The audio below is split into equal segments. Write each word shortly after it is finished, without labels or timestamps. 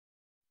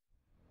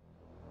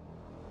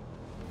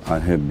I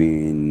have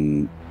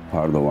been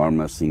part of arm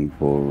wrestling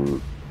for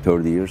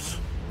 30 years,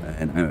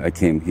 and I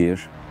came here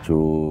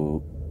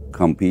to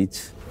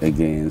compete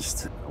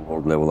against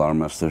world-level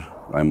arm wrestler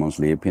Raymond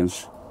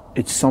Leopians.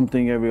 It's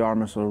something every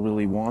arm wrestler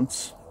really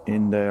wants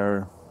in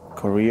their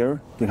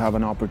career, to have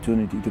an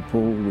opportunity to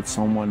pull with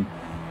someone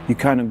you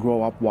kind of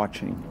grow up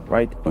watching,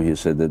 right? He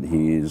said that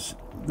he is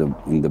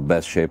in the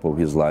best shape of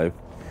his life.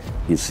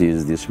 He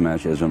sees this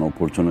match as an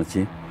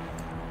opportunity.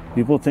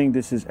 People think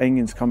this is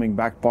Engin's coming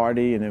back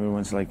party, and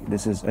everyone's like,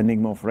 this is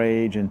Enigma of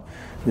Rage, and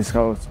this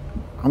goes.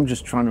 I'm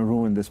just trying to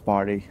ruin this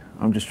party.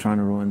 I'm just trying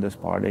to ruin this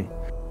party.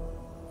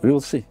 We will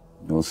see.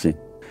 We will see.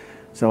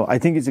 So I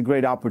think it's a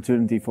great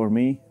opportunity for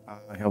me.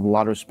 I have a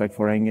lot of respect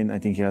for Engin. I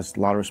think he has a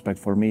lot of respect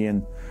for me,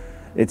 and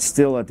it's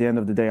still, at the end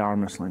of the day,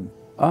 arm wrestling.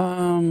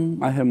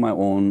 I have my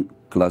own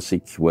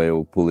classic way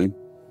of pulling.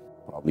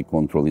 Probably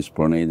control his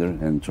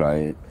pronator and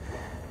try.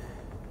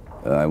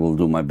 I will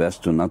do my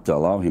best to not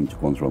allow him to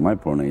control my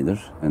pronator,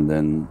 and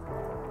then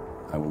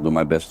I will do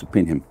my best to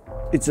pin him.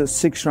 It's a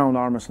 6-round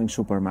arm wrestling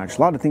super match.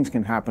 A lot of things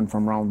can happen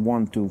from round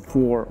 1 to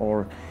 4,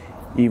 or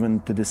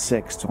even to the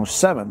 6th or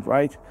 7th,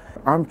 right?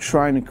 I'm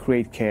trying to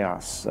create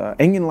chaos.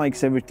 Engin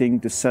likes everything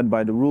to set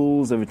by the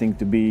rules, everything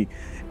to be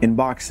in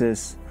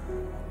boxes.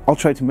 I'll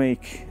try to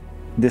make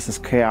this as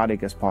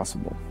chaotic as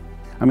possible.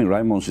 I mean,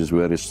 Raymond is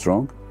very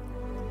strong,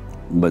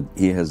 but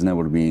he has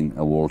never been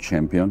a world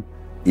champion.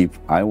 If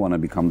I want to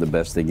become the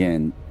best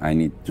again, I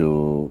need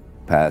to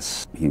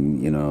pass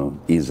him,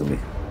 easily.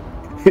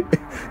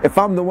 If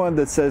I'm the one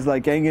that says,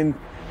 like, Engin,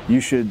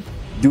 you should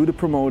do the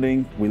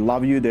promoting, we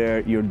love you there,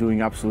 you're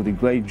doing absolutely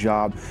great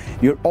job,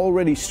 you're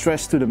already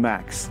stressed to the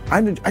max.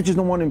 I just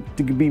don't want him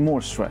to be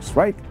more stressed,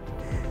 right?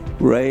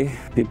 Ray,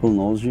 people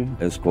knows you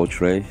as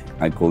Coach Ray.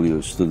 I call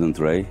you Student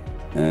Ray,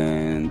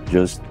 and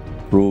just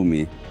prove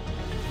me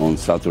on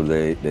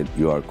Saturday that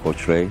you are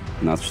Coach Ray,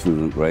 not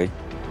Student Ray.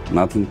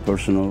 Nothing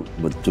personal,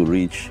 but to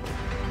reach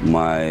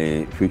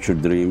my future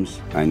dreams,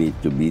 I need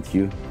to beat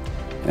you,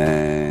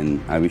 and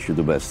I wish you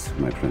the best,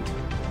 my friend.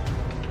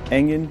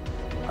 Engin,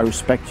 I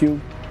respect you.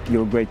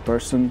 You're a great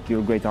person. You're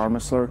a great arm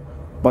wrestler.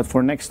 But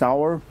for next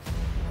hour,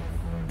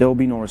 there will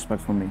be no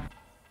respect from me.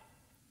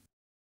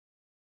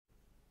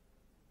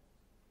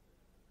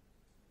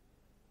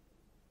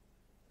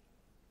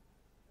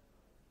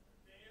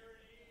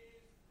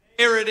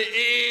 There it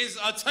is.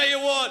 I'll tell you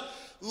what,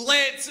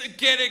 let's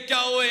get it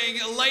going.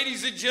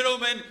 Ladies and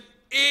gentlemen,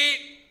 it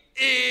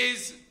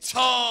is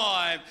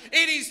time.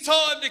 It is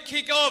time to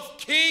kick off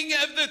King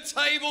of the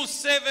Table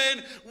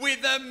 7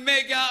 with a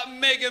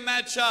mega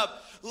matchup.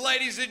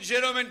 Ladies and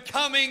gentlemen,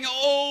 coming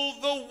all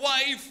the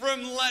way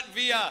from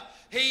Latvia,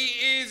 he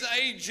is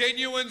a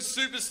genuine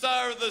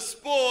superstar of the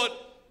sport,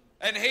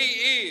 and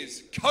he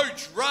is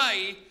Coach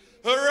Ray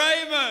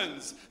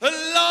Raymond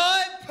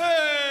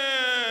Leopians.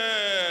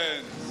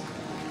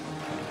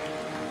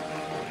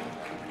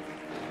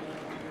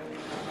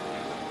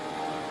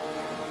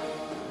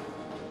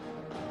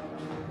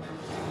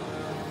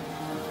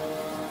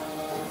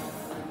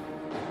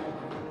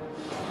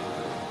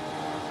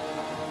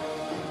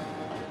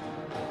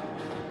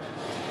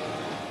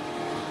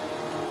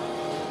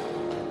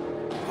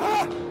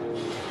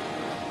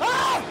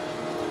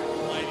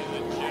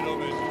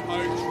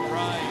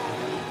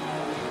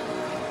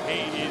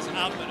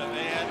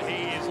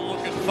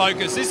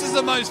 Focus. This is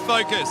the most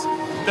focus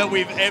that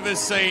we've ever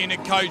seen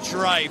at Coach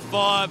Ray.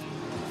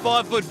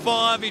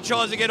 5'5". He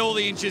tries to get all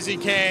the inches he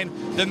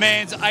can. The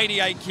man's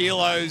 88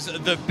 kilos,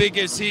 the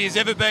biggest he has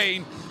ever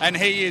been, and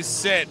he is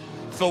set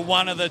for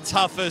one of the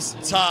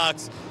toughest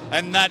tasks,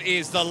 and that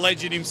is the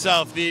legend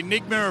himself, the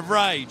Enigma of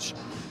Rage,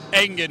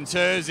 Engin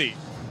Terzi.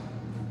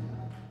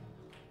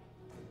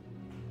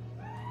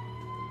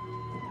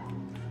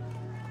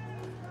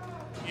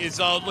 Years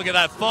old. Look at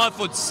that,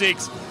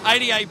 5'6",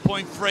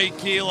 88.3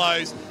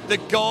 kilos. The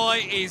guy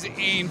is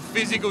in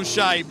physical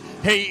shape.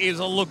 He is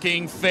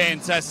looking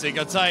fantastic.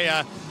 I tell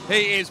you,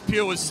 he is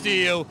pure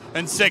steel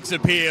and sex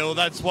appeal.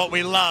 That's what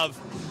we love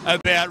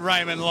about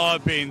Raymond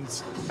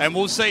Leopians. And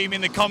we'll see him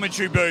in the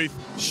commentary booth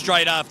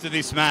straight after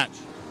this match.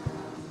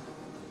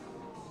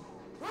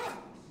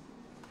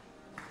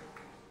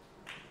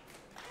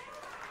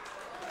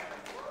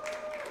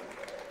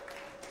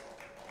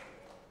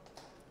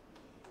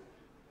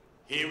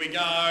 Here we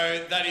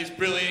go. That is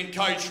brilliant.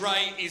 Coach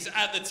Ray is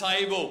at the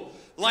table.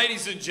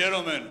 Ladies and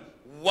gentlemen,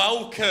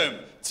 welcome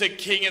to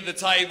King of the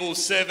Table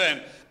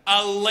 7.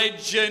 A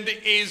legend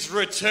is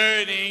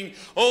returning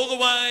all the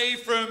way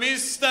from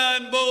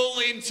Istanbul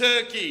in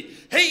Turkey.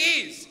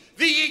 He is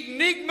the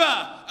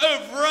Enigma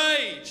of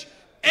Rage,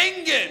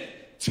 Engin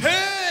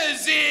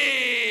Terzi.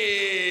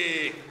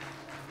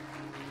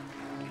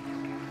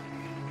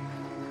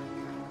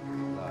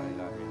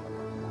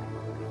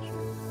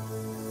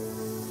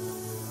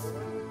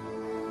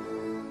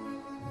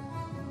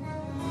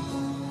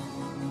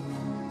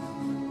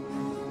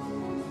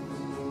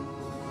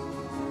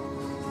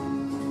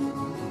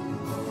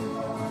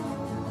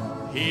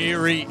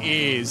 Here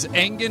he is,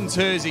 Engin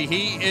Terzi.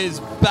 He is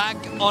back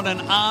on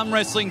an arm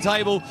wrestling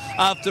table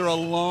after a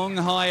long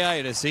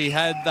hiatus. He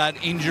had that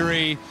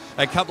injury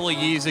a couple of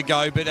years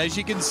ago, but as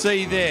you can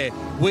see there,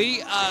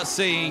 we are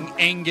seeing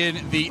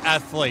Engin the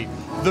athlete.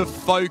 The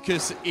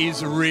focus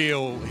is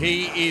real.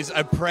 He is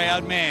a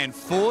proud man,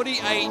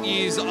 48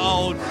 years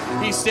old.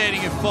 He's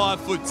standing at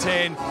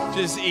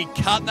 5'10". He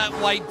cut that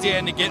weight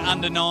down to get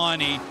under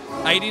 90.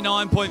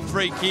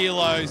 89.3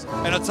 kilos.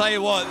 And I'll tell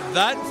you what,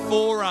 that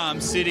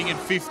forearm sitting at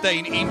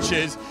 15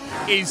 inches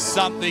is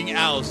something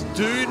else.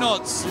 Do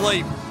not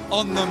sleep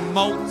on the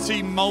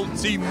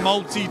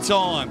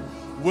multi-time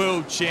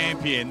world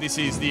champion. This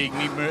is the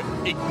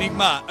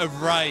enigma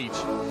of rage,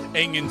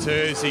 Engin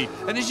Terzi.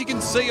 And as you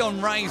can see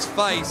on Ray's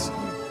face,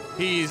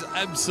 he is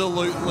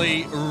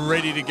absolutely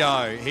ready to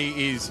go.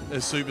 He is a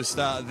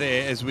superstar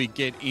there as we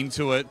get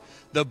into it.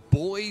 The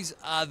boys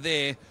are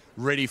there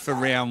ready for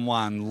round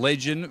one.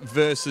 Legend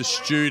versus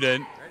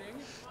student.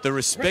 The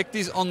respect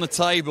is on the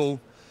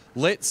table.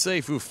 Let's see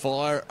if we'll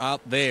fire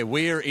up there.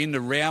 We are into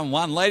round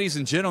one. Ladies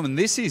and gentlemen,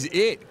 this is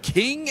it.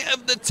 King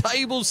of the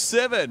Table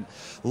 7.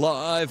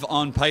 Live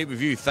on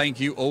pay-per-view.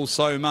 Thank you all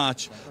so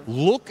much.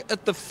 Look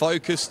at the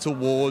focus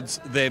towards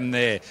them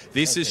there.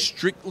 This is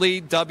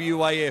strictly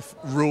WAF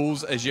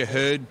rules, as you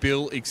heard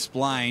Bill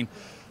explain.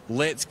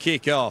 Let's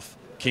kick off.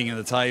 King of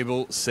the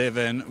Table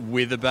 7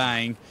 with a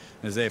bang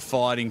as they're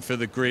fighting for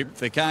the grip. If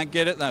they can't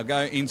get it, they'll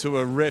go into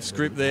a ref's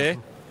grip there.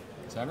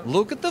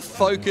 Look at the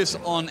focus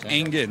on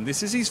Engin.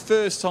 This is his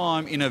first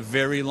time in a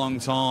very long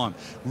time.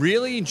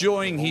 Really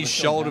enjoying his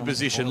shoulder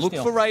position. Look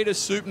for Ray to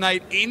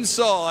supinate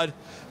inside,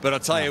 but I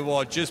tell you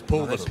what, just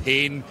pull the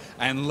pin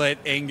and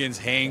let Engin's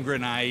hand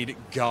grenade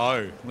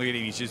go. Look at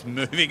him, he's just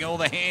moving all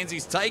the hands.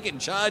 He's taking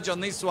charge on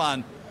this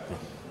one.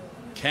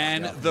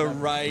 Can the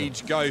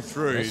rage go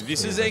through?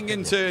 This is Engin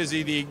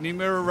Terzi, the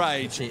enigma of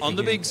rage, on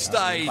the big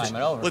stage.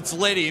 Let's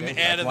let him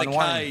out of the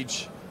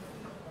cage.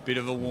 Bit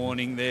of a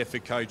warning there for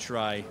Coach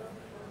Ray.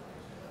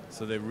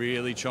 So they're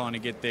really trying to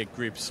get their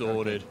grip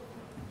sorted.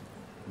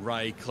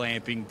 Ray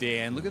clamping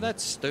down. Look at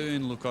that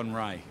stern look on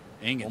Ray.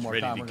 Engin's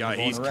ready to go.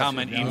 He's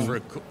coming in for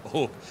a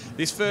hook.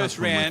 This first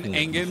round,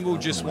 Engin will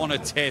just want to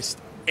test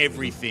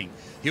everything.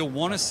 He'll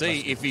want to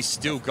see if he's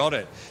still got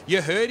it.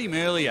 You heard him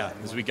earlier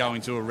as we go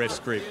into a ref's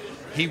grip.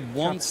 He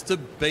wants to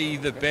be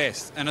the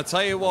best. And I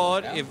tell you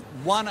what, if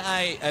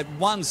at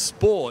one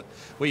sport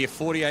where you're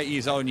 48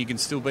 years old and you can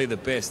still be the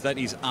best, that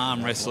is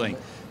arm wrestling.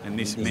 And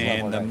this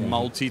man, the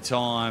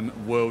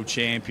multi-time world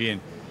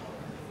champion,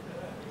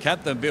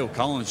 Captain Bill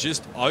Collins,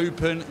 just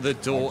open the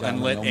door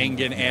and let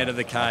Engin out of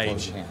the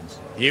cage.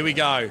 Here we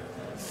go.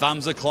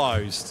 Thumbs are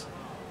closed.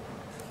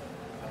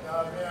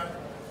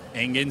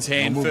 Engin's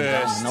hand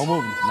first. No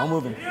moving. No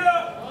moving.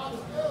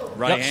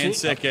 Ray hand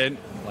second.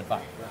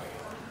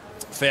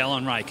 Foul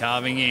on Ray,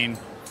 carving in.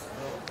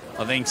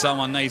 I think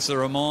someone needs to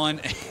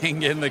remind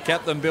Engin, the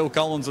Captain Bill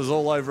Collins is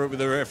all over it with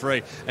the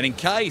referee. And in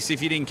case,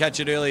 if you didn't catch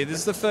it earlier, this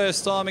is the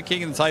first time at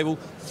King of the Table,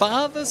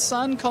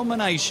 father-son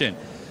combination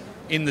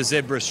in the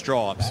zebra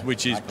stripes,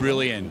 which is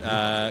brilliant.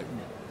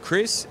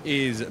 Chris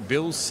is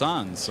Bill's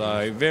son,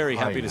 so very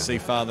happy to see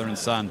father and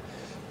son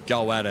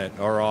go at it.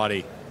 All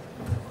righty.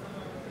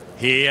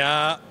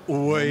 Here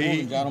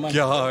we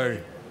go.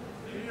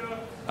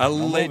 A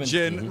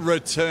legend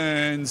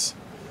returns.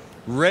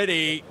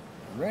 Ready,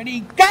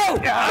 go!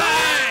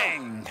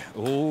 Bang!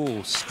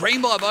 Oh,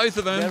 screen by both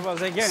of them. There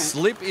was again.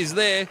 Slip is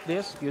there.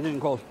 This, you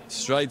didn't call.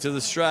 Straight to the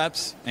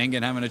straps.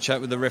 Engin having a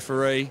chat with the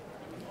referee.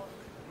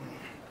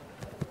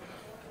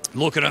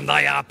 Look at them,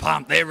 they are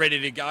pumped, they're ready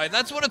to go.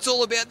 That's what it's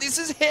all about. This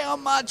is how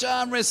much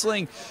arm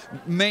wrestling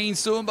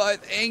means to them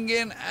both.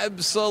 Engin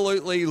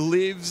absolutely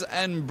lives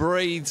and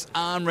breathes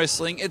arm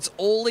wrestling. It's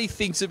all he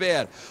thinks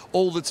about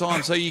all the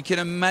time. So you can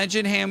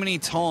imagine how many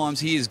times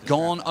he has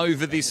gone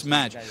over this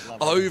match,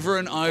 over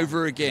and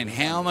over again.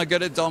 How am I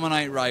going to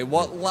dominate Ray?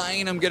 What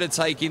lane I'm going to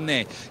take in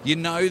there? You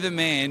know the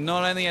man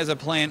not only has a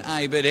plan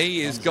A, but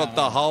he has got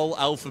the whole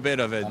alphabet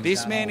of it.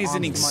 This man is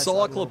an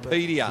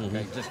encyclopedia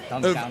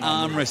of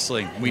arm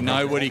wrestling. We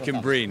know what he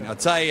can bring. I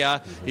tell you,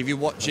 if you're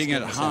watching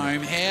at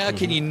home, how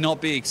can you not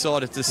be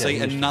excited to see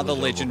another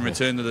legend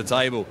return to the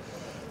table?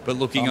 But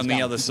looking on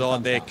the other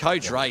side there,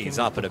 Coach Ray is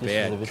up and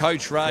about.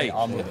 Coach Ray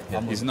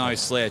is no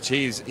slouch.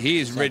 He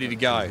is ready to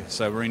go.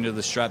 So we're into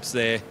the straps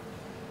there.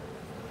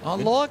 I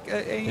like,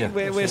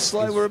 we're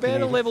slow. We're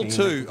about a level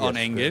 2 on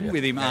Engin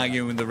with him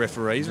arguing with the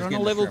referees. We're on a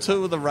level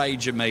 2 of the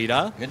rage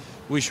meter.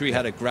 Wish we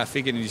had a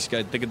graphic and just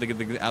go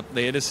up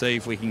there to see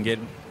if we can get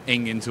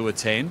Engin to a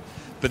 10.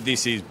 But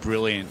this is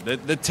brilliant.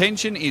 The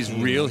tension is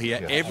real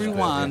here.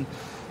 Everyone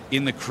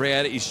in the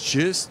crowd is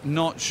just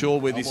not sure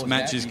where this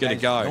match is going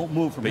to go.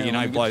 But you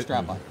know,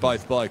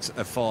 both blokes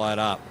are fired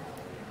up.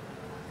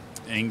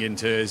 Engin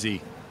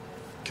Terzi,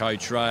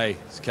 Coach Ray,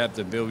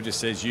 Captain Bill just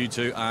says, you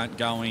two aren't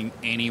going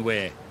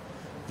anywhere.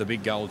 The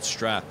big gold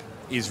strap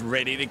is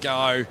ready to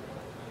go.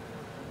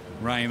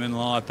 Raymond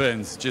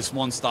Lipens just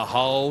wants to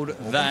hold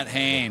that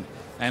hand.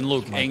 And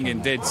look,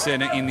 Engin dead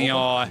centre in the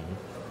eye.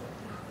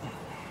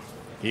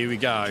 Here we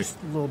go.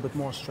 Just a little bit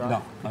more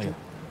strap. No.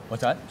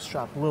 What's that?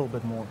 Strap a little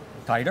bit more.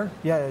 Tighter?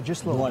 Yeah,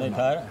 just a You little want bit it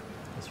more. tighter?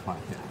 That's fine.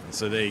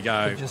 So there you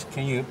go. Just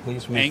can you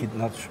please make it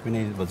not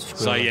spinated but square?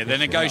 So yeah, they're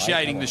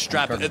negotiating the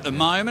strap at the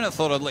moment. I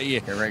thought I'd let you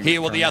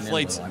hear what the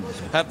athletes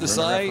have to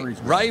say.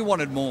 Ray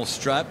wanted more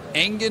strap.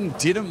 Engin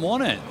didn't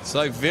want it.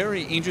 So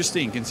very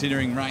interesting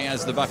considering Ray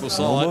has the buckle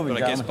side, but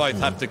I guess both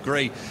have to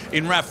agree.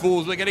 In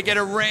raffles, we're going to get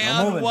a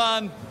round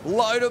one.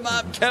 Load them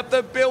up,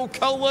 Captain Bill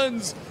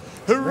Collins.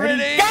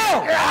 Ready?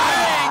 Go!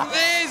 Bang!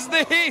 There's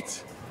the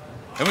hit.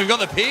 And we've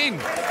got the pin.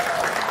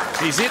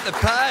 He's hit the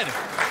pad.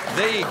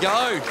 There you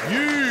go.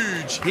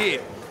 Huge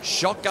hit.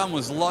 Shotgun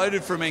was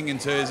loaded from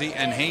Engin Terzi,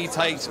 and he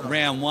takes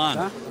round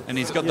one. And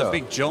he's got the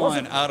big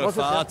giant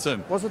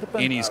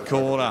Artefartum in his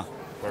corner.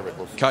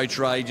 Coach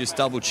Ray just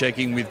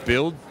double-checking with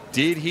Bill.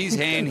 Did his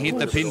hand hit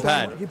the pin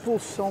pad? He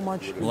pulls so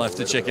much. We'll have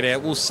to check it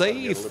out. We'll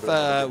see if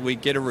we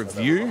get a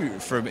review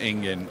from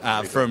Engin,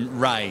 from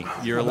Ray.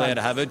 You're allowed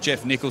to have it.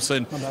 Jeff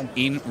Nicholson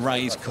in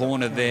Ray's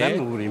corner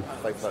there.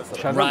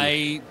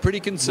 Ray, pretty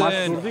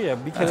concerned.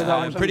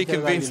 I'm pretty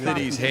convinced that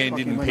his hand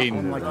didn't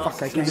pin.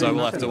 So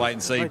we'll have to wait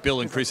and see.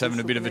 Bill and Chris having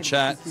a bit of a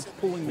chat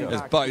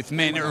as both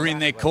men are in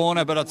their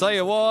corner. But I'll tell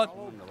you what,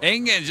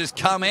 Engin just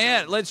come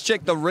out. Let's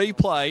check the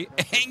replay.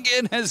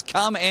 Engin has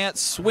come out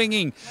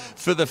swinging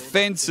for the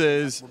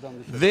fences.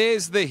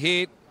 There's the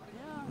hit.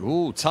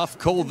 Ooh, tough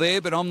call there,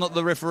 but I'm not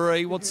the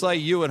referee. What say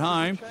you at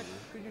home?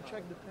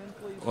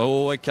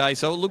 Oh, okay.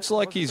 So it looks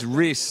like his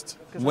wrist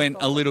went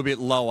a little bit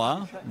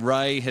lower.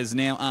 Ray has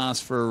now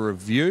asked for a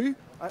review.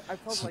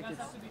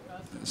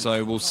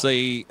 So we'll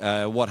see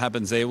what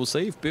happens there. We'll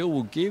see if Bill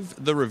will give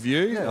the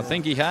review. I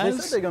think he has. I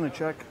think they're going to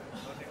check.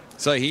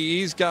 So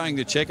he is going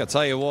to check. I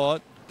tell you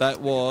what. That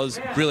was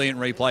brilliant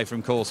replay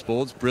from Core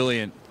Sports.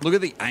 Brilliant. Look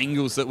at the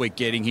angles that we're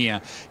getting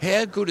here.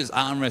 How good has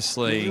arm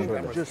wrestling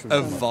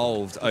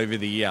evolved over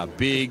the year?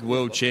 Big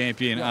world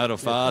champion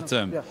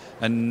Artefartum.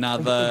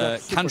 Another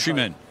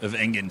countryman of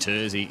Engin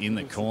Terzi in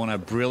the corner.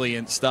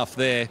 Brilliant stuff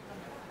there.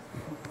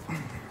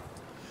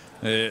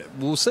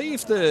 We'll see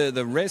if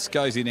the rest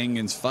goes in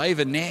Engin's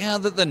favour. Now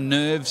that the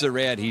nerves are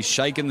out, he's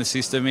shaken the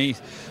system.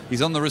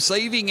 He's on the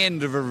receiving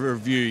end of a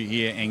review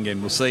here,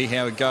 Engin. We'll see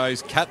how it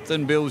goes.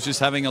 Captain Bill's just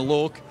having a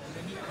look.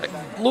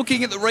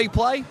 Looking at the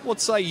replay,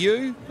 what say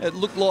you? It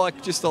looked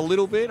like just a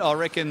little bit. I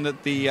reckon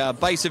that the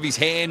base of his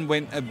hand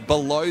went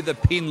below the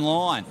pin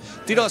line.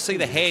 Did I see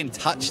the hand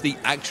touch the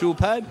actual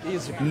pad?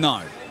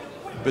 No.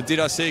 But did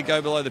I see it go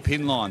below the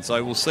pin line?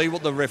 So we'll see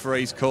what the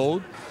referee's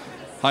called.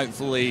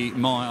 Hopefully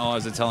my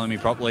eyes are telling me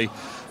properly,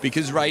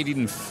 because Ray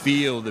didn't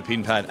feel the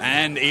pin pad,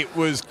 and it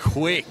was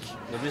quick.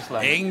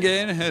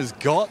 Engin has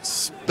got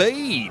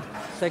speed.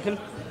 Second.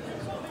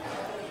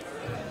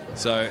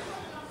 So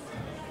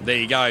there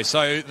you go.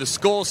 So the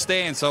score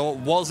stands. So it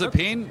was a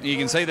pin. You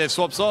can see they've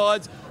swapped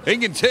sides.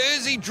 Engin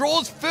Terzi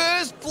draws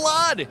first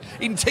blood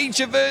in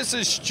teacher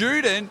versus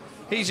student.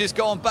 He's just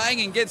gone bang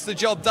and gets the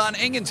job done.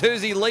 Engin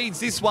Terzi leads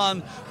this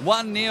one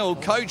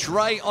 1-0. Coach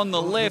Ray on the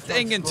left.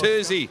 Engin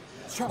Terzi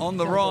on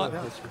the right.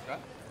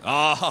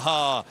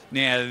 Ah,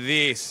 now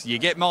this. You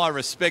get my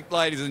respect,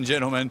 ladies and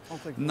gentlemen.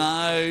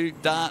 No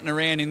darting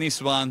around in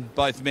this one.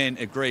 Both men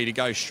agree to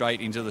go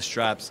straight into the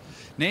straps.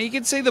 Now you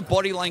can see the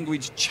body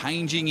language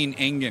changing in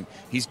Engin.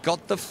 He's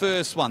got the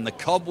first one. The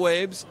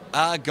cobwebs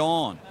are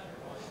gone.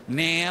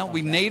 Now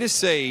we need to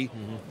see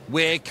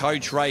where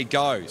Coach Ray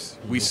goes.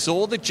 We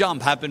saw the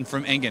jump happen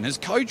from Engin. Has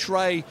Coach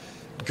Ray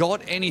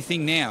got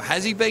anything now?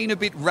 Has he been a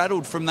bit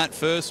rattled from that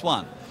first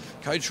one?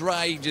 Coach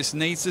Ray just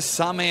needs to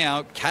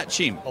somehow catch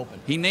him.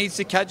 He needs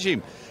to catch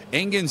him.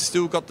 Engin's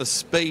still got the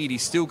speed.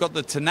 He's still got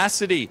the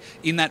tenacity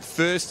in that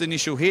first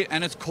initial hit,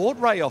 and it's caught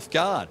Ray off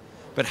guard.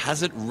 But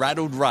has it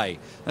rattled Ray?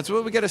 That's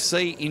what we're going to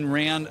see in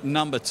round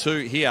number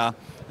 2 here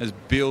as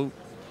Bill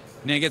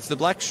now gets the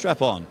black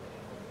strap on.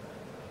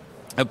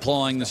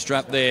 Applying the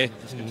strap there.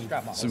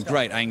 Some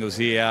great angles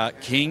here.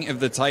 King of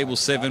the Table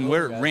 7.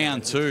 We're at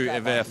round 2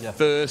 of our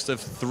first of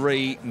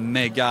 3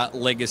 mega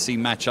legacy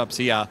matchups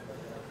here.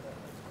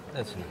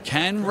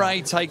 Can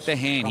Ray take the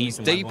hand? He's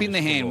deep in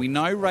the hand. We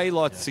know Ray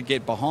likes to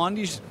get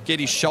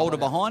his shoulder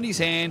behind his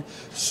hand,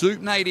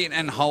 supinate it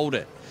and hold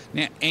it.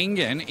 Now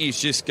Engin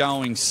is just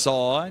going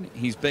side.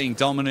 He's being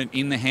dominant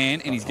in the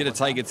hand, and he's going to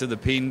take it to the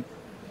pin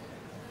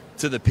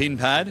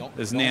pad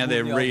as now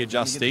they're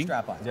readjusting.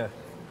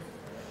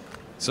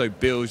 So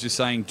Bill's just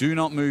saying, do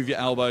not move your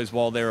elbows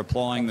while they're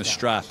applying the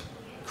strap.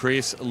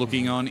 Chris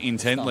looking on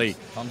intently.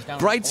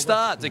 Great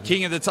start to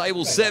King of the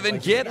Table 7.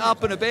 Get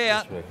up and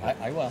about.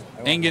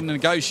 Engin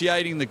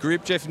negotiating the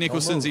grip. Jeff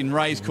Nicholson's in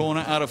Ray's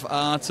corner out of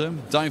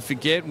Artem. Don't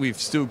forget, we've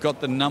still got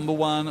the number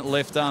 1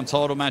 left arm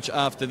title match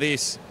after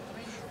this.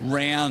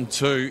 Round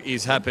 2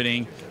 is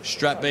happening.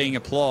 Strap being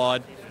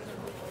applied.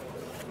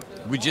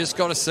 We just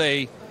got to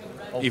see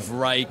if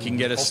Ray can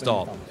get a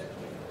stop.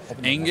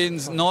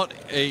 Engin's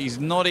he's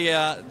not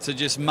here to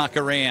just muck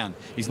around.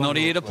 He's not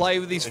here to play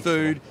with his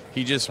food.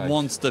 He just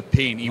wants to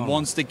pin. He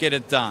wants to get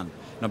it done.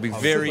 And I'll be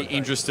very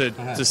interested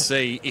to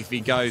see if he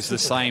goes the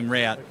same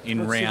route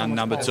in round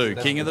number 2.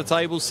 King of the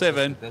Table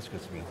 7. That's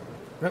good to me.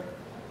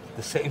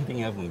 The same thing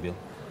happened, Bill.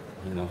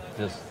 You know,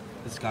 just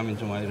It's coming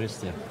to my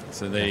wrist here.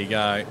 So there you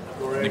go.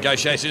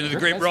 Negotiation of the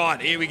grip.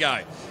 Right, here we go.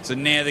 So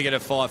now they're going to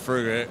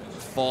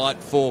fight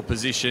for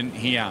position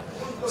here.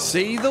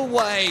 See the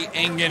way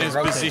Engin has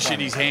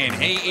positioned his hand.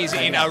 He is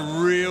in a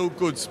real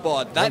good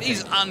spot. That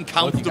is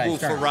uncomfortable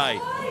for Ray.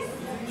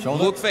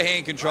 Look for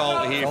hand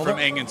control here from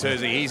Engin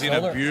Terzi. He's in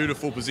a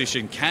beautiful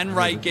position. Can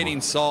Ray get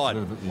inside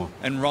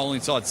and roll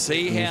inside?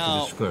 See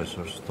how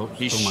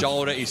his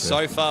shoulder is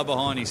so far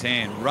behind his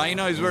hand. Ray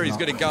knows where he's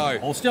going to go.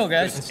 Hold still,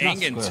 guys.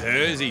 Engin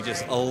Terzi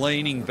just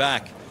leaning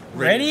back,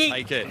 ready to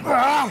take it.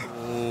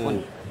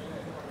 Ooh.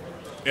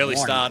 Early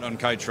start on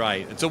Coach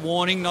Ray. It's a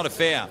warning, not a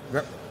foul.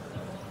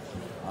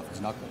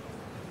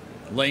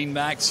 Lean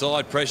back,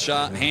 side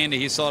pressure, hand to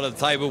his side of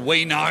the table.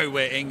 We know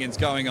where Engin's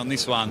going on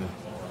this one.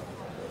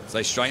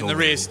 So straighten the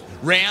wrist.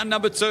 Round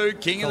number 2,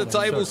 king of the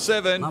table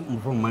 7. Not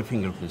from my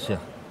finger, please. Yeah.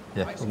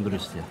 Yeah, from the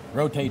wrist, yeah.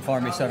 Rotate for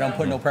me so don't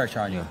put no pressure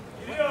on you.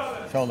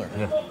 Shoulder.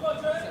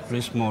 Yeah.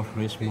 Wrist more,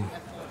 wrist more.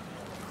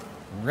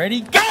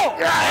 Ready, go!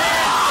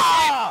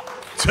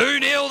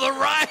 2-0, the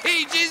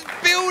rage is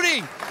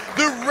building.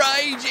 The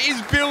rage is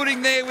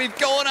building there. We've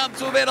gone up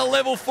to about a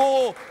level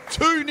 4.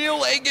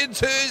 2-0, Engin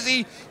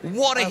Terzi.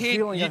 What a hit.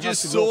 You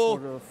just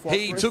saw.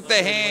 He took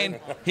the hand,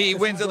 he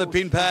went to the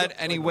pin pad,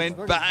 and he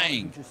went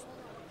bang.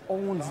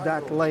 Owns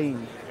that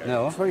lane.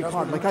 No. It's very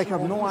hard. Like I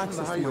have no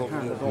access to my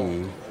hand at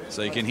all.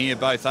 So you can hear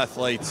both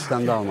athletes.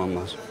 Stand down,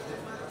 Mama.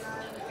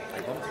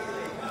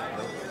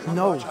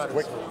 No.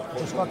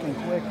 Just fucking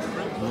quick.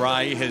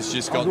 Ray has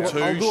just got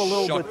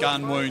 2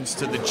 shotgun wounds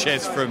to the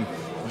chest from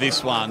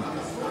this one.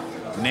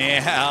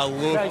 Now,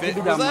 look,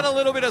 was that a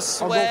little bit of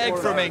swag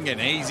from Engin?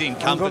 He's in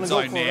comfort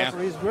zone now.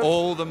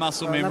 All the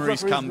muscle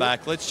memories come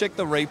back. Let's check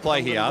the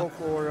replay here.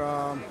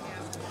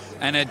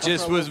 And it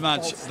just was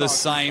much the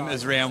same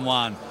as round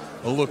 1.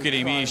 Look at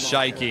him, he's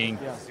shaking.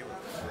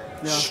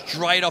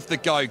 Straight off the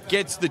go,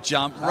 gets the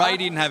jump. Ray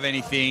didn't have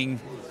anything.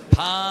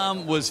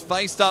 Palm was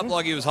faced up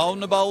like he was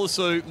holding a bowl of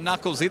soup.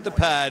 Knuckles hit the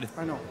pad.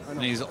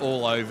 And he's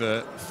all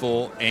over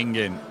for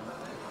Engin.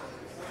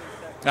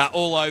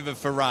 All over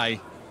for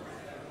Ray.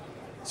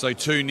 So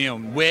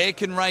 2-0. Where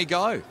can Ray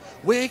go?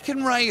 Where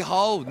can Ray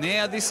hold?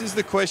 Now, this is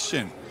the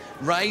question.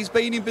 Ray's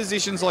been in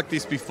positions like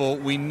this before.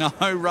 We know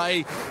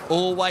Ray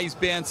always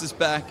bounces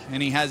back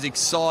and he has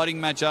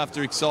exciting match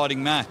after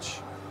exciting match.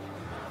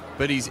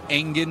 But is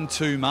Engin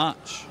too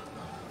much?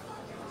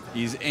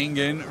 Is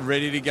Engin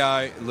ready to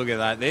go? Look at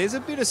that. There's a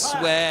bit of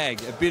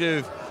swag, a bit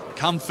of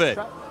comfort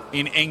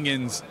in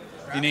Engin's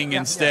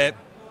step.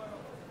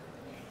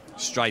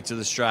 Straight to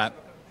the strap.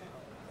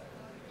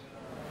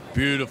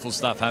 Beautiful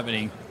stuff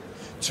happening.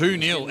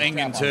 2-0,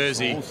 Engin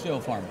Terzi. Hold still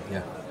for me.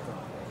 Yeah.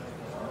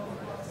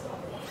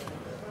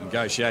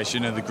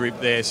 Negotiation of the grip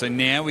there. So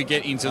now we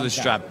get into the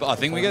strap. I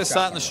think we're going to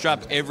start in the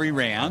strap every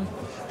round.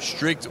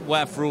 Strict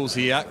WAF rules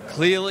here.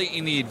 Clearly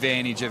in the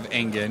advantage of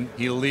Engin.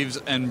 He lives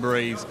and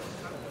breathes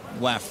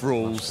WAF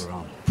rules.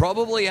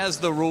 Probably has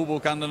the rule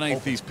book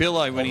underneath his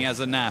pillow when he has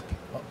a nap.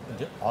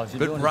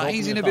 But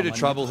Ray's in a bit of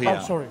trouble here.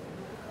 Oh, sorry.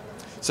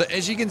 So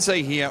as you can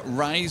see here,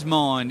 Ray's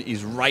mind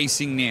is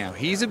racing now.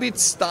 He's a bit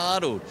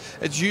startled.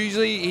 It's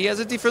usually, he has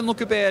a different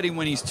look about him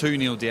when he's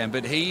 2-0 down,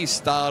 but he is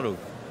startled.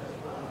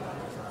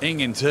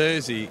 Engin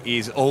Terzi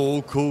is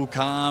all cool,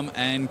 calm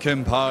and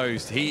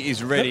composed. He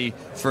is ready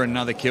for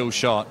another kill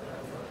shot.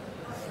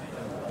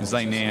 As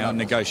they now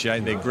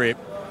negotiate their grip.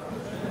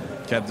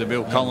 Captain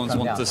Bill Collins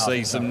wants to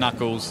see some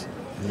knuckles.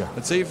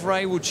 Let's see if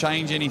Ray will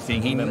change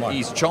anything.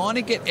 He's trying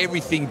to get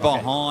everything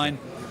behind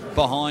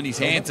his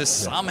hand to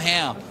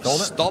somehow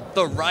stop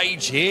the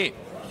rage hit.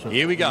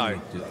 Here we go.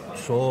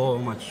 So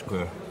much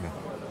square.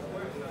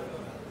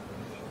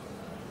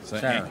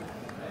 So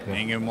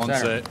Engin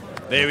wants it.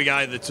 There we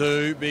go. The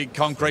 2 big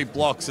concrete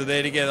blocks are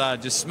there together.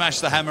 Just smash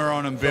the hammer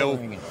on them, Bill.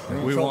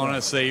 We want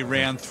to see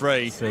round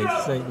 3.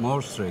 Straight,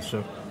 more straight,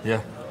 sir.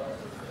 Yeah.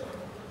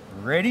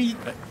 Ready?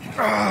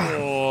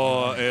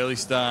 Oh, early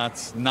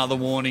starts. Another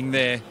warning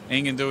there.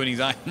 Engin doing his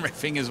own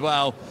reffing as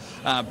well.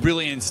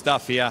 Brilliant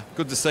stuff here.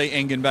 Good to see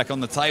Engin back on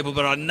the table,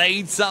 but I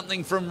need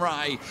something from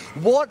Ray.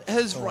 What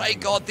has Ray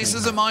got? This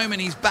is a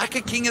moment. He's back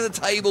at king of the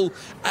table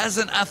as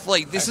an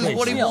athlete. This is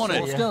what he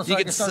wanted. You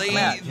can see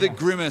the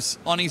grimace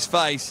on his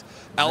face.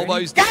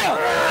 Elbows down.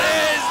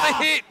 There's the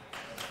hit.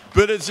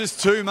 But it's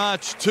just too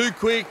much, too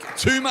quick,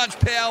 too much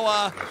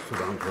power.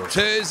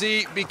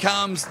 Terzi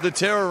becomes the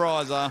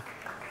terrorizer.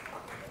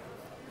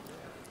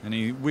 And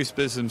he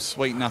whispers some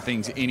sweet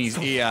nothings in his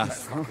ear.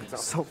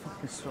 So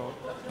fucking strong.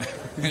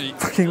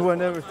 Fucking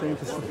won everything.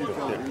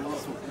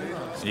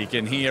 So you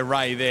can hear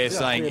Ray there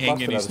saying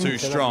Engin is too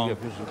strong.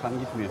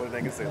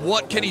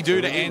 What can he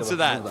do to answer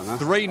that?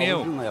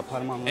 3-0,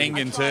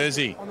 Engin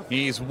Terzi.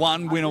 He is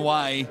 1 win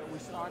away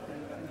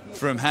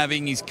from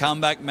having his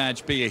comeback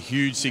match be a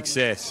huge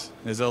success.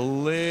 There's a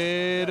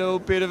little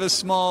bit of a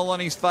smile on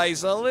his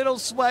face, a little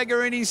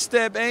swagger in his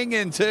step.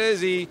 Engin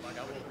Terzi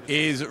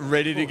is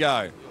ready to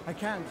go. I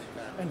can't.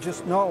 And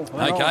just no.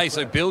 Okay,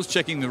 so Bill's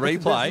checking the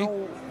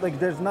replay.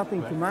 There's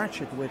nothing to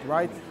match it with,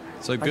 right?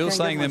 So Bill's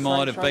saying there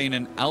might have been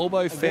an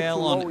elbow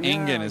foul on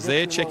Engin as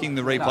they're checking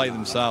the replay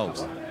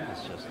themselves.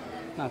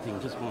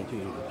 Nothing. Just want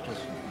to. Just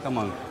come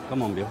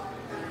on, Bill.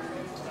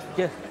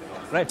 Yeah,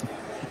 right.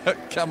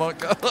 Come on.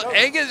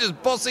 Engin's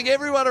just bossing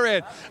everyone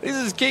around. This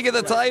is king of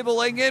the table,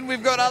 Engin.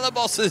 We've got other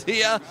bosses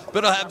here,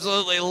 but I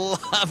absolutely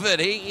love it.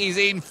 He is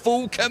in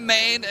full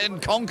command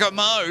and conquer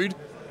mode.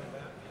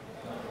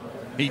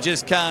 He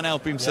just can't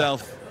help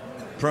himself.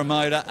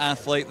 Promoter,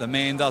 athlete, the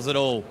man does it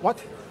all.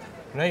 What?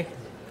 Ray,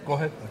 go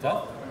ahead. What's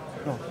that?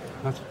 No.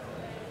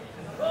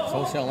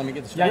 So let me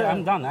get this. Yeah,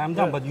 I'm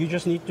done. But you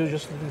just need to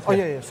just. Oh,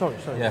 yeah. Sorry.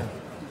 Yeah.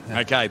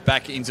 Okay,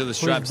 back into the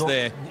straps Please don't-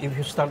 there. If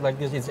you start like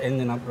this, it's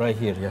ending up right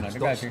here. Yeah. No, I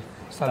got you.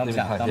 Start Thumbs a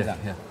bit high. down, thumbs Yeah, down.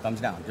 yeah.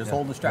 Thumbs down. Just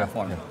hold the strap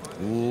for me.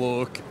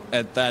 Look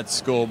at that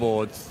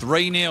scoreboard.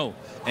 3-0.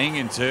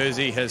 Engin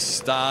Terzi has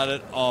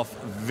started off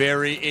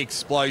very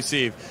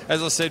explosive.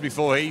 As I said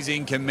before, he's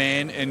in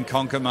command and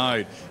conquer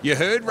mode. You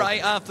heard Ray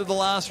after the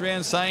last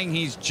round saying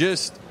he's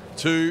just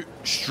too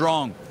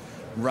strong.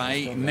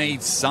 Ray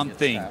needs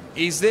something.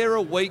 Is there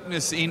a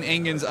weakness in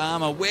Engin's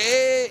armour?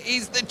 Where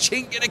is the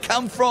chink going to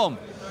come from?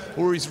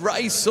 Or is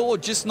Ray's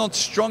sword just not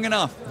strong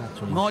enough?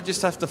 Might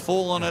just have to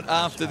fall on it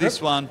after this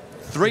one.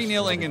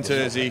 3-0 Engin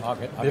Terzi.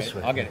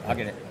 I'll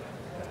get it.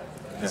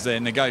 As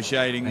they're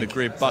negotiating the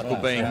grip, buckle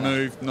being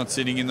moved, not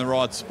sitting in the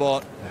right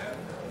spot.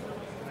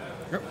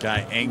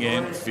 Okay,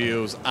 Engin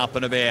feels up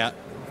and about.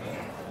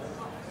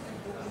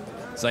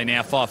 So they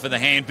now fight for the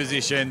hand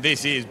position.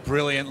 This is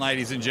brilliant,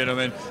 ladies and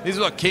gentlemen. This is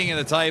what king of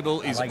the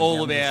table is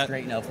all about.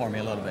 Straighten up for me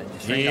a little bit.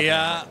 Just straighten Here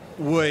up.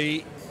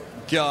 we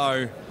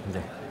go.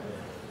 Yeah.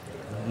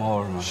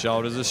 More.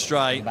 Shoulders are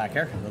straight. Back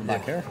here. A little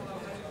back here.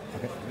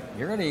 Okay.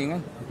 You're ready,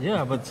 Engin.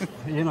 Yeah, but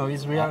we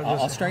are I'll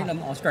just straighten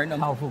them. I'll straighten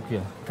them. half hook.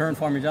 Yeah. Turn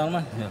for me,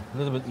 gentlemen. Yeah. A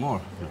little bit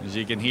more. As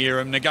you can hear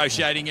him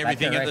negotiating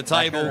everything here, at the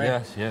right? Back table.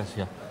 here, Yes.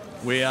 Yeah.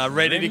 We are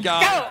ready to go.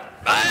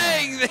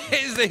 Bang!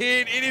 There's the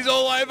hit. It is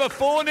all over.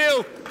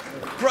 4-0.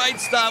 Great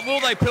start. Will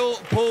they pull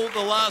the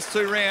last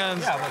two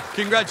rounds? Yeah, but-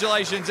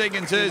 Congratulations,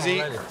 Engin Terzi.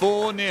 already.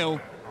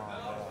 4-0.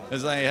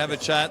 As they have a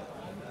chat.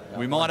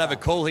 We might have a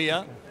call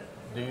here.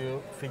 Do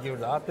you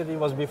figure out that it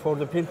was before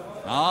the pin?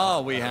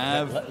 Oh, we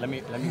have. Let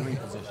me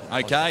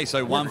reposition. Okay,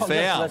 so one let's-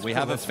 foul. let's We pull,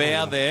 have a let's pull,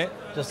 foul yeah. there.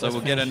 Just So let's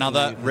we'll get finish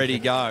another and ready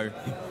go.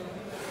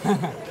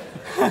 But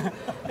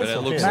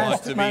it looks Man's-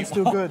 like to man's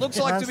too be good. looks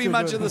like to Man's be too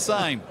much good. of the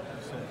same.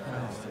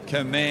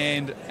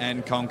 Command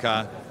and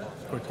conquer.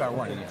 Quick start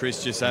one.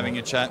 Chris just having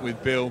a chat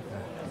with Bill.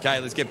 Okay,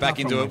 let's get back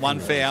into it. One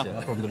foul.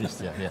 Yeah, from the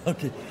wrist. Yeah.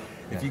 Okay.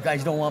 If you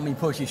guys don't want me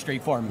pushing,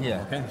 straight for me.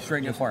 Yeah. Okay.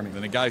 Straighten it for me. The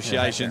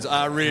negotiations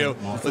are real.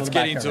 Let's Little get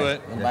back into here,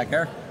 it. Little back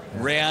here.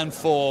 Round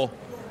 4.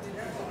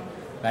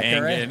 Back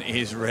here. Engin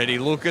is ready.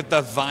 Look at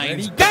the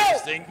veins Ready, go!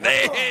 bursting.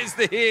 There's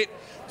the hit.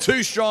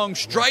 Too strong.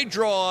 Straight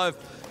drive.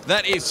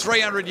 That is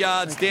 300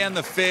 yards down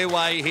the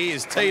fairway. He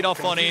is teed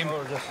off on him.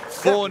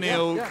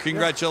 4-0.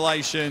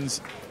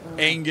 Congratulations,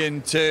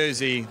 Engin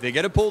Terzi. They're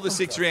going to pull the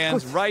 6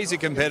 rounds. Ray's a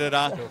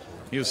competitor.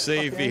 You'll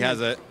see if he has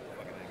it.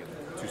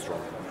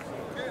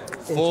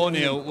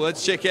 4-0.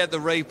 Let's check out the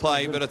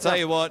replay. But I tell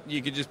you what,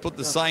 you could just put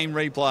the same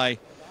replay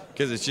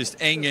because it's just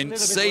Engin.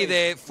 See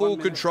there, full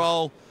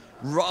control,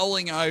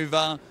 rolling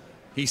over.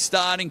 His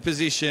starting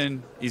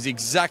position is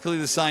exactly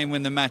the same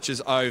when the match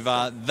is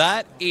over.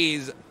 That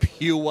is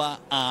pure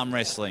arm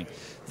wrestling.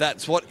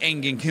 That's what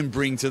Engin can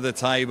bring to the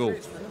table.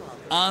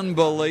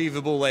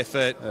 Unbelievable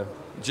effort.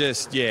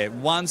 Just,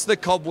 once the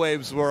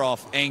cobwebs were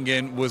off,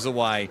 Engin was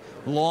away.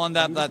 Lined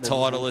up that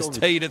title, has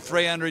teed at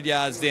 300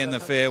 yards down the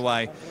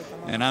fairway.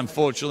 And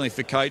unfortunately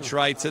for Coach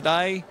Ray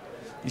today,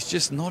 it's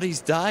just not his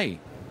day.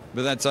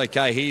 But that's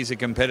okay. He's a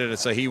competitor,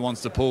 so he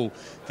wants to pull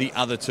the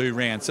other 2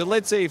 rounds. So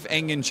let's see if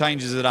Engin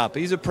changes it up.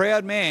 He's a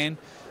proud man,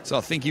 so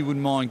I think he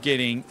wouldn't mind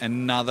getting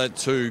another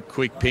 2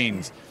 quick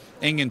pins.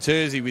 Engin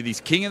Terzi with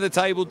his King of the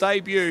Table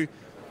debut.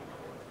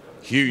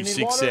 Huge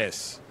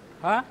success.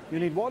 Huh? You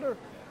need water?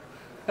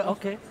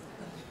 Okay.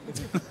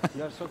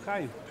 You're so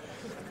kind.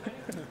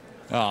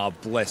 Oh,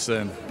 bless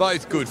them.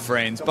 Both good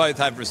friends. Both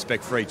have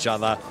respect for each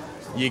other.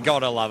 You got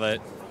to love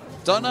it.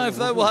 Don't know if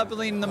that will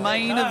happen in the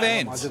main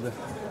event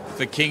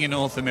for King of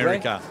North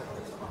America.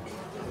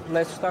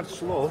 Let's start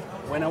slow.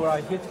 Whenever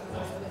I hit,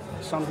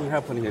 something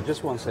happen here.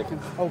 Just 1 second.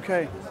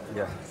 Okay.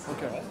 Yeah.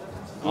 Okay.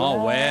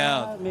 Oh,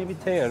 wow. Maybe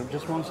tear.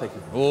 Just 1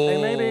 second.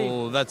 Oh,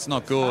 maybe- that's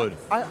not good.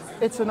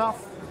 It's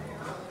enough.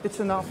 It's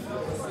enough.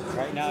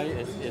 Right now,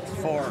 it's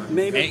 4.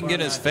 Maybe. Engin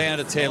has found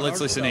a tear. Let's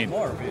listen in.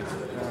 More.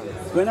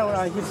 Whenever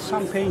I hit,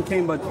 some pain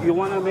came, but you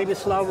wanna maybe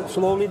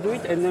slowly do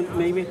it, and then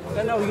maybe.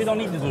 No, you don't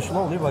need to do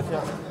slowly, but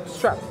yeah.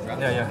 Strap.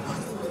 Yeah.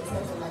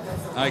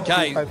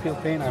 Okay. If I feel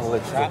pain, I will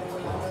let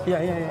you.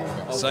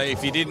 Yeah. So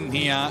if you didn't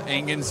hear,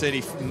 Engin said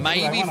he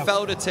maybe I wanna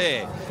felt a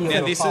tear. feel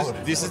Now the power.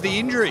 this is the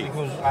injury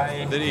Because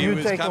I. that he You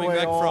was take coming away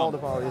back all the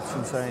from. power. It's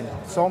insane.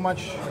 So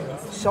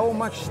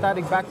much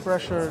static back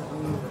pressure.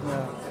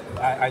 Yeah.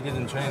 I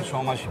didn't train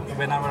so much.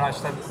 Whenever I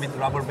start with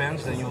rubber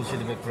bands, then you'll see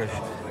the back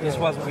pressure. This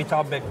was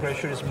without back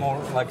pressure, it's more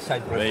like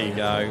side pressure. There you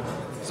go.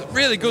 It's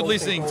really good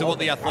listening to what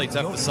the athletes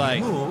have to say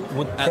You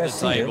would at the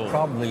press here table.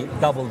 probably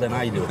double than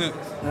I do.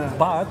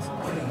 But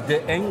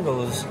the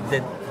angles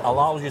that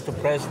allows you to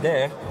press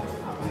there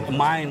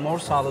mind more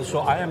solid, so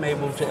I am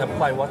able to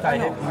apply what I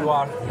have. You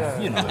are,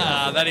 you know.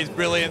 That is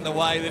brilliant, the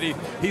way that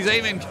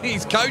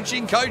he's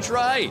coaching Coach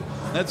Ray.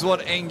 That's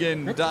what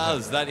Engin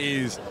does. That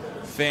is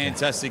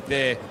fantastic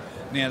there.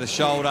 Now the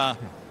shoulder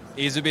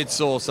is a bit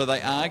sore, so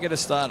they are going to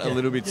start a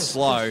little bit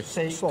slow.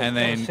 And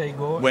then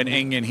when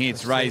Engin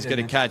hits, Ray's going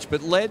to catch.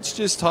 But let's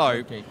just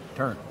hope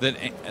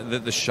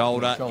that the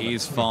shoulder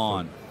is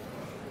fine.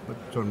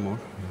 Turn more.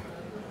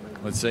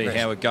 Let's see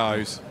how it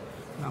goes.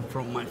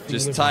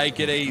 Just take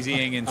it easy,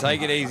 Engin.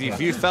 Take it easy.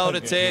 If you felt a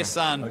tear,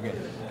 son,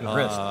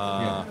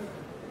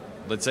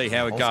 let's see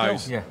how it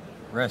goes. Yeah,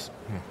 wrist.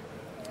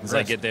 As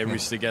they get their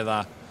wrists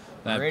together.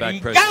 That Ready,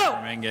 back pressure go!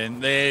 from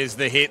Engin. There's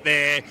the hit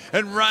there.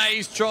 And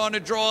Ray's trying to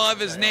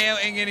drive as now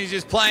Engin is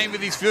just playing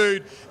with his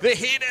food. The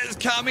hit has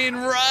come in.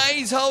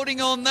 Ray's holding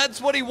on.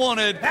 That's what he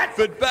wanted.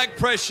 But back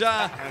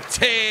pressure,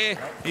 tear.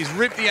 He's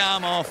ripped the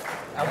arm off.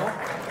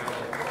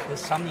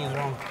 Something's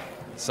wrong.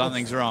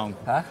 Something's wrong.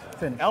 Huh?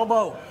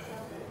 Elbow.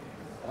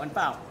 1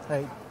 foul.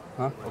 Hey.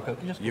 Huh? Okay.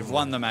 You've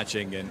won the match,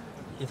 Engin.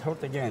 It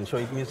hurt again, so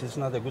it means it's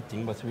not a good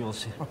thing, but we will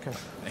see. Okay.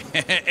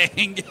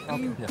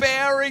 Engin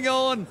powering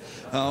on.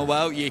 Oh,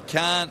 well, you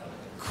can't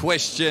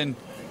question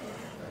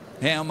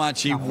how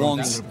much he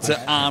wants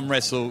to arm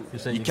wrestle.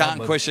 You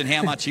can't question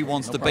how much he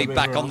wants to be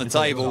back on the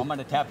table. I'm going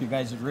to tap you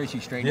guys really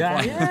straight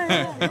Yeah.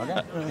 in front.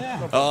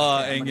 Okay?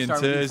 Oh, Engin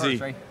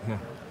Terzi.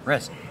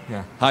 Wrist.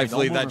 Yeah.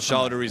 Hopefully that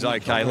shoulder is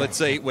okay. Let's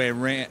see where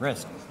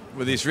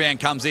this round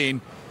comes in.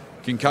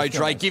 Can Coach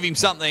Ray give him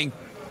something?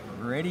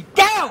 Ready,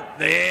 go!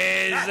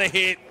 There's the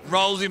hit.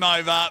 Rolls him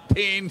over.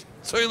 Pinned.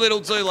 Too little,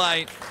 too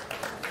late.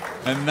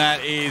 And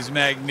that is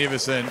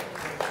magnificent.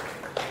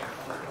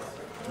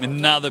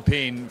 Another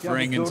pin for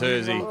Engin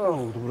Terzi.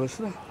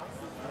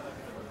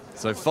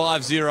 So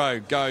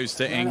 5-0 goes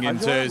to Engin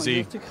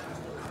Terzi.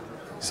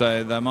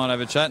 So they might have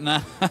a chat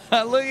now.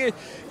 Look at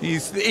he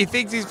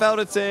thinks he's felt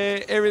a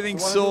tear.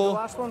 Everything's sore.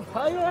 Last one?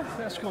 Yeah,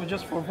 let's go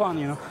just for fun,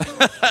 you know.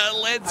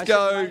 Let's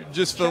go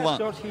just for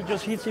one. He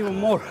just hits even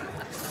more.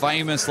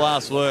 Famous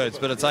last words,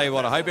 but I tell you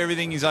what, I hope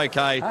everything is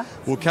okay.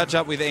 We'll catch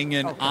up with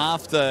Engin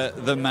after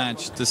the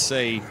match to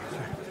see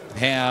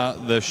how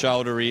the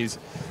shoulder is.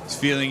 He's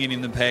feeling it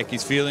in the pec.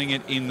 He's feeling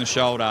it in the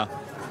shoulder.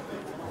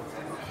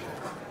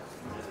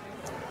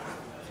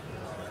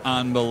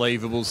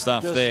 Unbelievable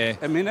stuff Just there.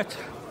 A minute.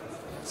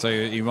 So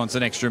he wants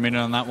an extra minute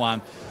on that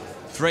one.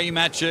 3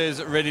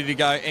 matches ready to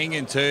go.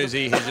 Engin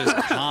Terzi has just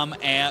come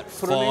out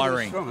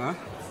firing. Strong, huh?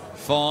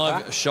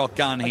 5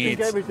 shotgun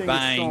hits,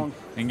 bang,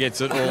 and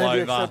gets it all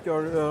Maybe over. except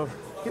your,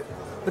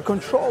 the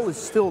control is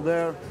still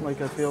there,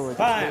 like I feel like.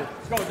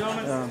 Let's go,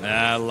 gentlemen.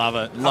 Love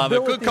it, love it.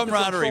 Ability Good to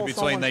camaraderie control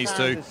between these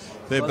someone's two.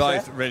 hand They're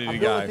both ready to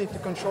go. Ability to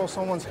control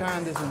someone's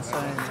hand is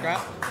insane.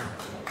 Scrap.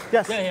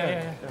 Yes.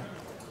 Yeah.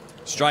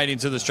 Straight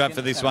into the strap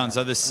for this one.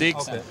 So the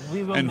 6th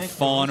and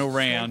final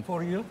round.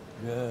 For you,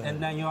 and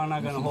then you are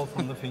not going to hold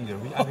from the finger.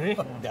 We agree?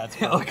 That's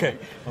okay.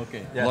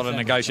 A lot of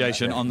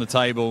negotiation on the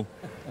table.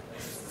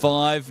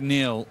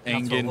 5-0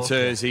 Engin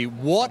Terzi.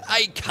 What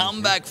a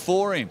comeback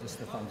for him.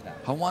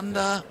 I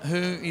wonder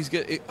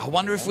I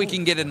wonder if we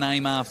can get a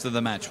name after the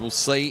match. We'll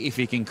see if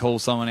he can call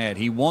someone out.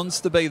 He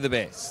wants to be the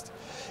best.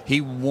 He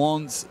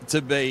wants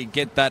to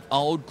get that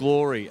old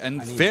glory.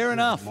 And fair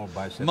enough,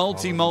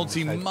 multi-time,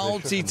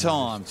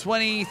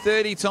 20,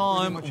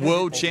 30-time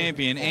world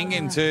champion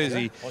Engin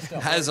Terzi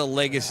has a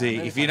legacy.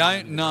 If you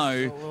don't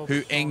know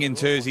who Engin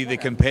Terzi, the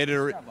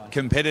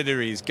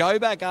competitor is, go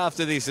back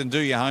after this and do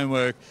your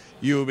homework.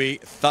 You will be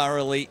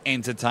thoroughly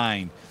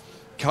entertained.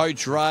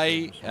 Coach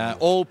Ray,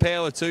 all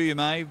power to you,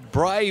 mate.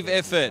 Brave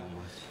effort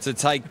to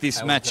take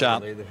this match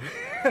up.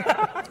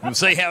 We'll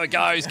see how it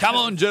goes. Come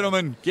on,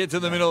 gentlemen. Get to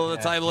the middle of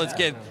the table. Let's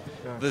get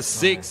the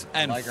 6th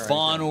and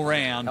final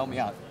round. Help me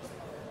out.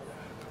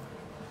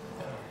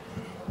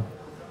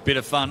 Bit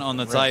of fun on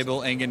the table.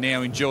 Engin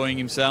now enjoying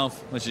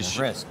himself. Let's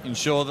just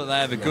ensure that they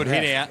have a good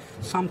hit out.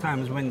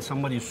 Sometimes when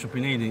somebody is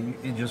supinating,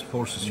 it just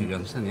forces you,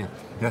 understand?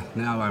 Yeah,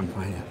 now I'm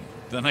fine. Yeah.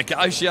 The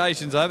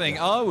negotiations, I think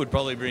I would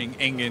probably bring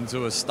Engin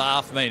to a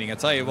staff meeting. I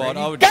tell you what,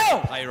 I would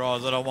get the pay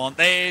rise that I want.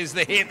 There's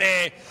the hit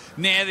there.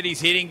 Now that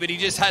he's hitting, but he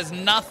just has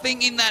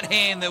nothing in that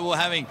hand that we're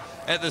having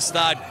at the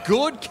start.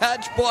 Good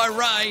catch by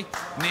Ray.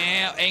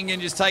 Now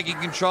Engin just taking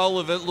control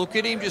of it. Look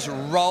at him just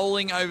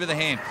rolling over the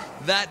hand.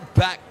 That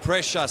back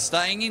pressure,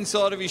 staying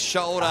inside of his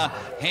shoulder,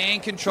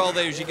 hand control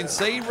there. As you can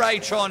see, Ray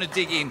trying to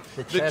dig in.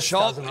 The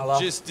chop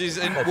just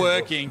isn't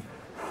working.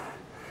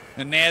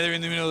 And now they're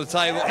in the middle of the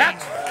table.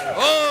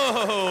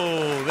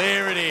 Oh,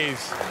 there it is.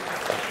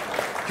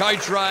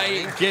 Coach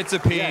Ray gets a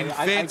pin.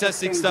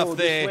 Fantastic stuff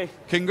there.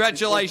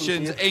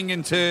 Congratulations, Engin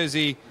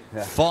Terzi.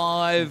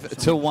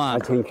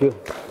 5-1. Thank you.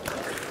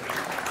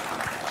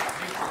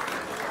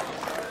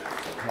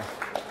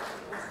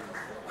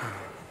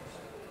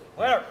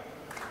 Where?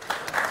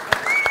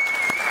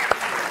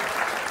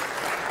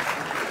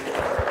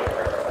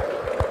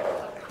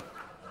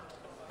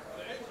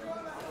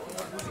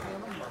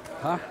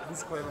 Ha?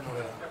 Buz koyalım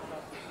oraya.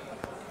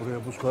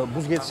 Buraya buz koyalım.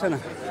 Buz getirsene.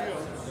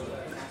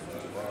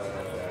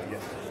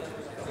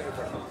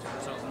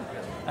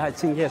 I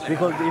think yes,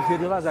 because if you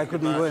realize I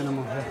couldn't go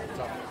anymore.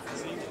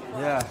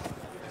 Yeah.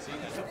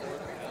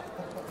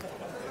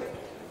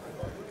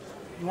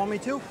 You want me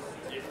to?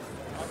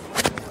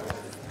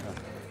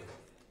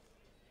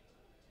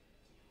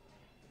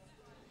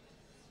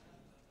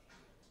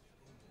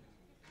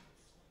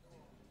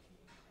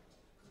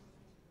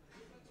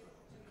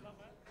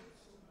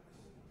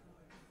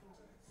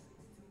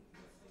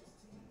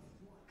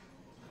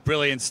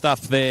 Brilliant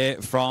stuff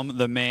there from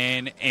the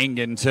man,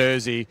 Engin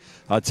Terzi.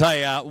 I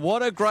tell you,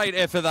 what a great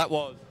effort that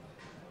was.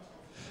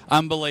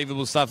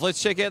 Unbelievable stuff.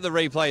 Let's check out the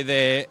replay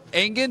there.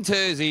 Engin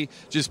Terzi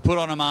just put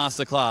on a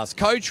masterclass.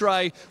 Coach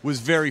Ray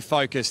was very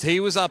focused. He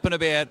was up and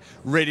about,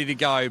 ready to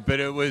go, but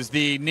it was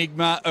the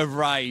enigma of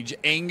rage,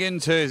 Engin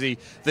Terzi,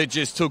 that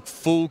just took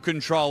full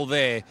control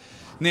there.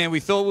 Now,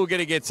 we thought we were going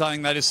to get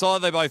something. They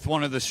decided they both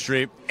wanted the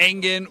strip.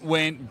 Engin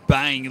went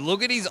bang.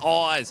 Look at his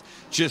eyes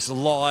just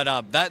light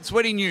up. That's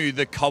when he knew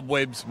the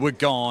cobwebs were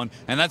gone,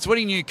 and that's when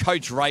he knew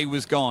Coach Ray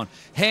was gone.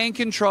 Hand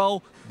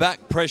control,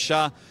 back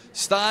pressure,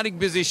 starting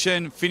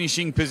position,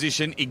 finishing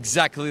position,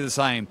 exactly the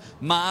same.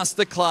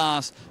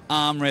 Masterclass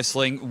arm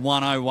wrestling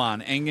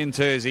 101. Engin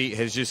Terzi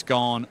has just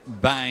gone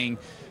bang,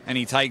 and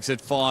he takes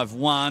it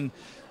 5-1.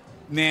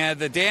 Now,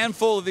 the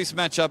downfall of this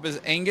matchup is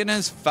Engin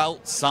has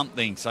felt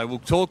something. So we'll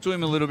talk to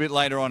him a little bit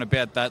later on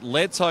about that.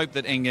 Let's hope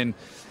that Engin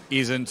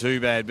isn't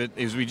too bad. But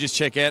as we just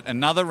check out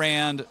another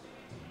round,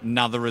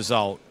 another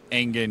result.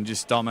 Engin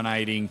just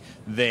dominating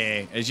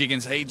there. As you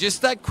can see,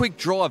 just that quick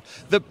drive,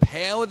 the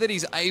power that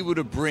he's able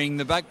to bring,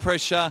 the back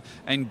pressure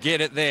and get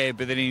it there.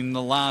 But then in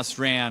the last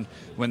round,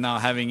 when they were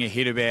having a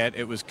hit about,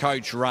 it was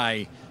Coach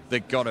Ray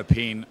that got a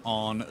pin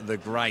on the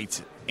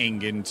great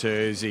Engin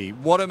Terzi.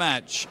 What a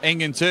match.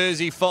 Engin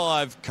Terzi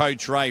 5,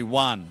 Coach Ray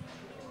 1.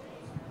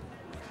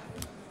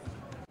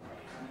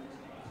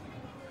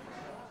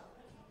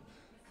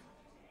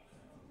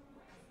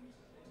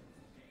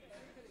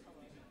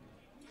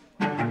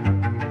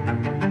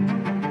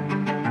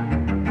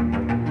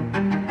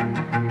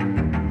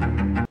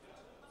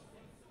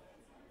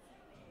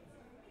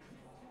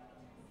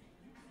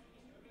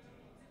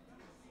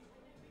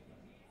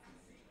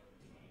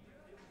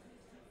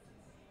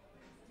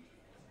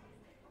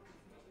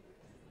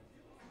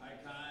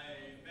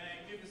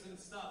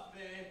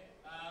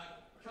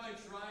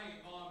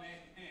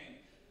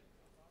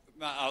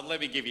 Let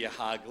me give you a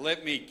hug.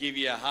 Let me give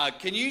you a hug.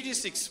 Can you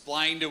just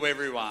explain to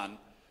everyone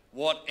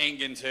what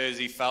Engin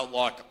Terzi felt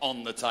like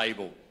on the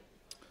table?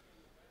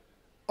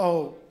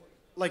 Oh,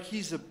 like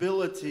his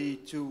ability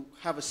to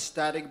have a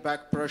static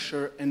back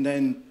pressure, and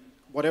then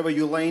whatever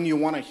lane you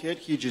want to hit,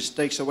 he just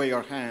takes away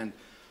your hand.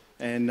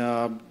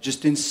 And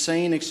just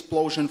insane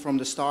explosion from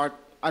the start.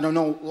 I don't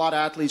know a lot of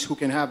athletes who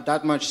can have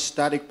that much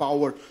static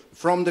power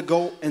from the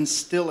go and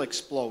still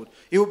explode.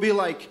 It would be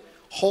like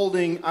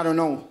holding, I don't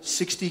know,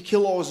 60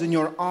 kilos in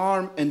your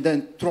arm and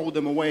then throw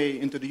them away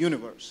into the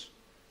universe.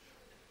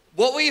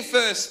 What were your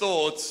first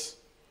thoughts?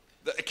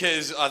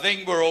 Because I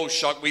think we're all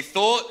shocked. We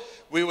thought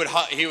he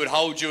would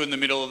hold you in the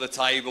middle of the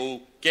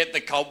table, get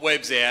the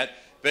cobwebs out,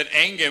 but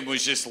Engin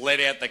was just let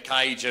out the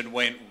cage and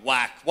went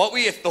whack. What were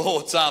your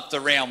thoughts after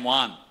round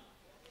one?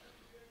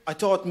 I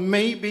thought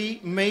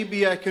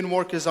maybe I can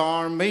work his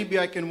arm, maybe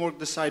I can work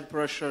the side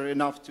pressure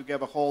enough to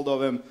get a hold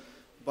of him,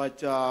 but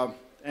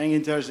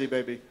Engin Terzi,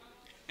 baby.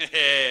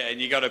 Yeah,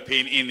 and you got a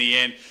pin in the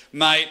end.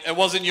 Mate, it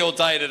wasn't your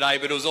day today,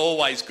 but it was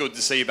always good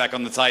to see you back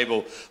on the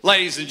table.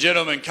 Ladies and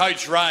gentlemen,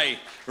 Coach Ray,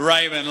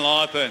 Raymond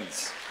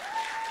Lipens.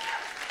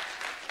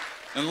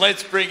 And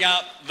let's bring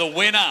up the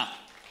winner.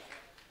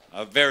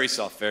 Very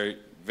soft, very,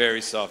 very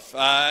soft.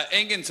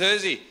 Engin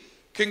Terzi,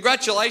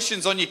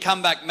 congratulations on your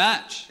comeback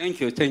match. Thank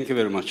you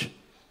very much.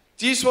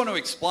 Do you just want to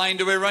explain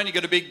to everyone, you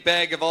got a big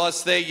bag of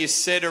ice there, you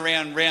said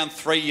around round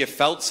 3 you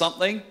felt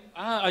something?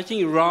 I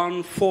think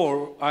round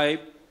 4 I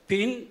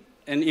pinned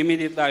and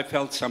immediately I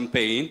felt some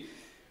pain.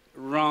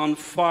 Round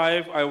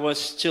 5 I was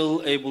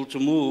still able to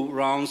move.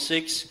 Round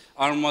 6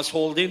 arm was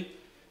holding,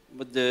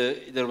 but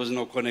there was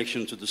no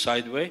connection to the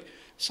sideway.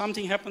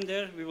 Something happened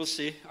there, we will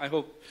see. I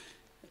hope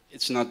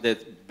it's not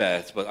that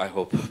bad, but I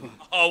hope.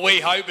 Oh,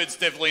 we hope it's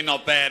definitely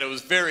not bad. It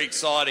was very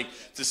exciting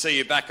to see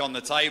you back on the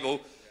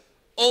table.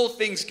 All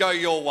things go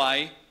your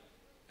way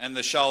and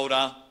the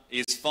shoulder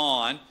is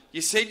fine. You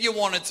said you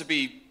wanted to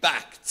be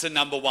back to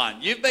number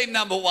 1. You've been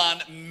number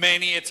 1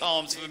 many a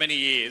times for many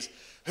years.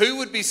 Who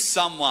would be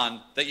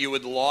someone that you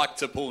would like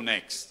to pull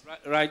next?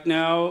 Right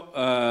now,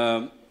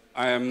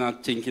 I am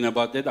not thinking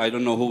about that. I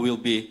don't know who will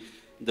be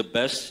the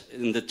best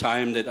in the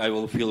time that I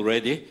will feel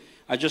ready.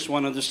 I just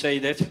wanted to say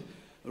that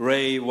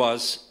Ray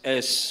was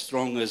as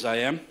strong as I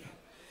am.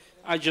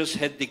 I just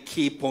had the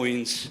key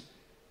points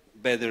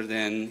better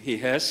than he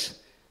has.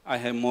 I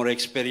have more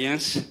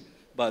experience,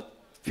 but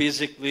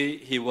physically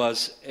he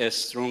was as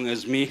strong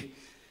as me,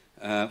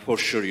 for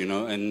sure, you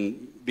know,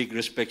 and big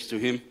respect to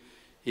him.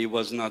 He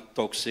was not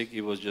toxic.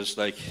 He was just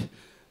like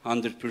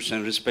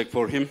 100% respect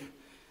for him,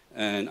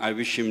 and I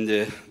wish him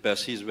the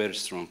best. He's very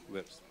strong.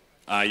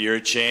 You're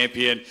a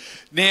champion.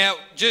 Now,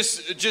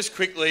 just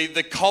quickly,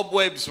 the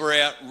cobwebs were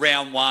out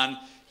round 1.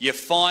 You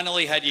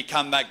finally had your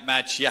comeback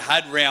match. You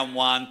had round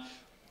one.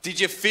 Did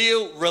you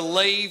feel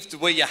relieved?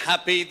 Were you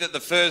happy that the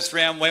first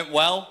round went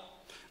well?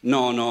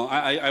 No.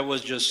 I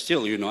was just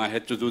still, you know, I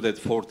had to do that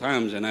 4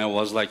 times, and I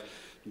was like,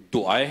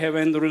 do I have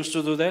endurance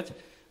to do that?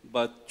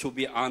 But to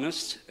be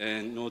honest,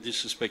 and no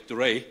disrespect to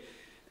Ray,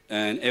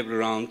 and every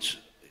round,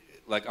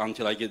 like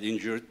until I get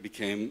injured,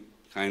 became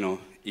kind of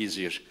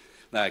easier.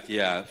 Like,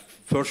 yeah,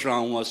 first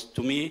round was,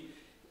 to me,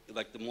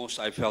 like the most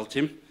I felt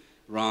him.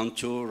 Round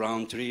 2,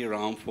 round 3,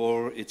 round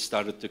 4, it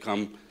started to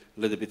come a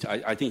little bit.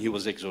 I think he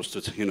was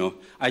exhausted, you know.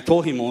 I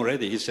told him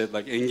already, he said,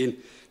 like, Engin,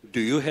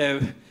 do you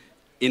have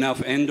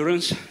enough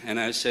endurance? And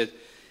I said,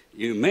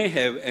 you may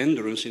have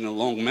endurance in a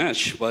long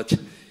match, but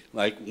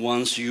like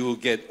once you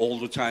get all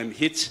the time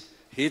hit,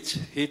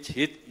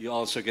 you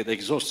also get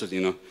exhausted,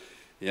 you know.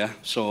 Yeah,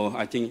 so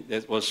I think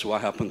that was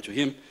what happened to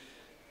him.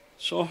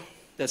 So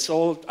that's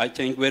all. I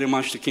thank very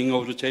much the king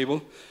of the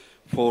table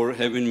for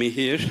having me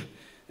here.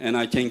 And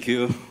I thank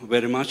you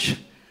very much.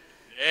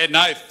 Yeah,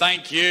 no,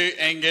 thank you,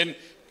 Engin.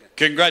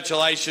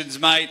 Congratulations,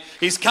 mate.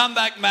 His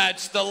comeback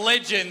match, the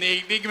legend,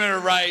 the enigma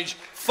of rage,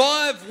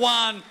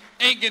 5-1,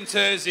 Engin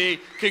Terzi.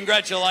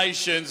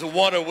 Congratulations,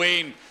 what a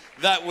win.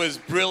 That was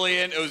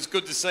brilliant. It was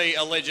good to see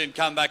a legend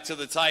come back to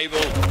the table.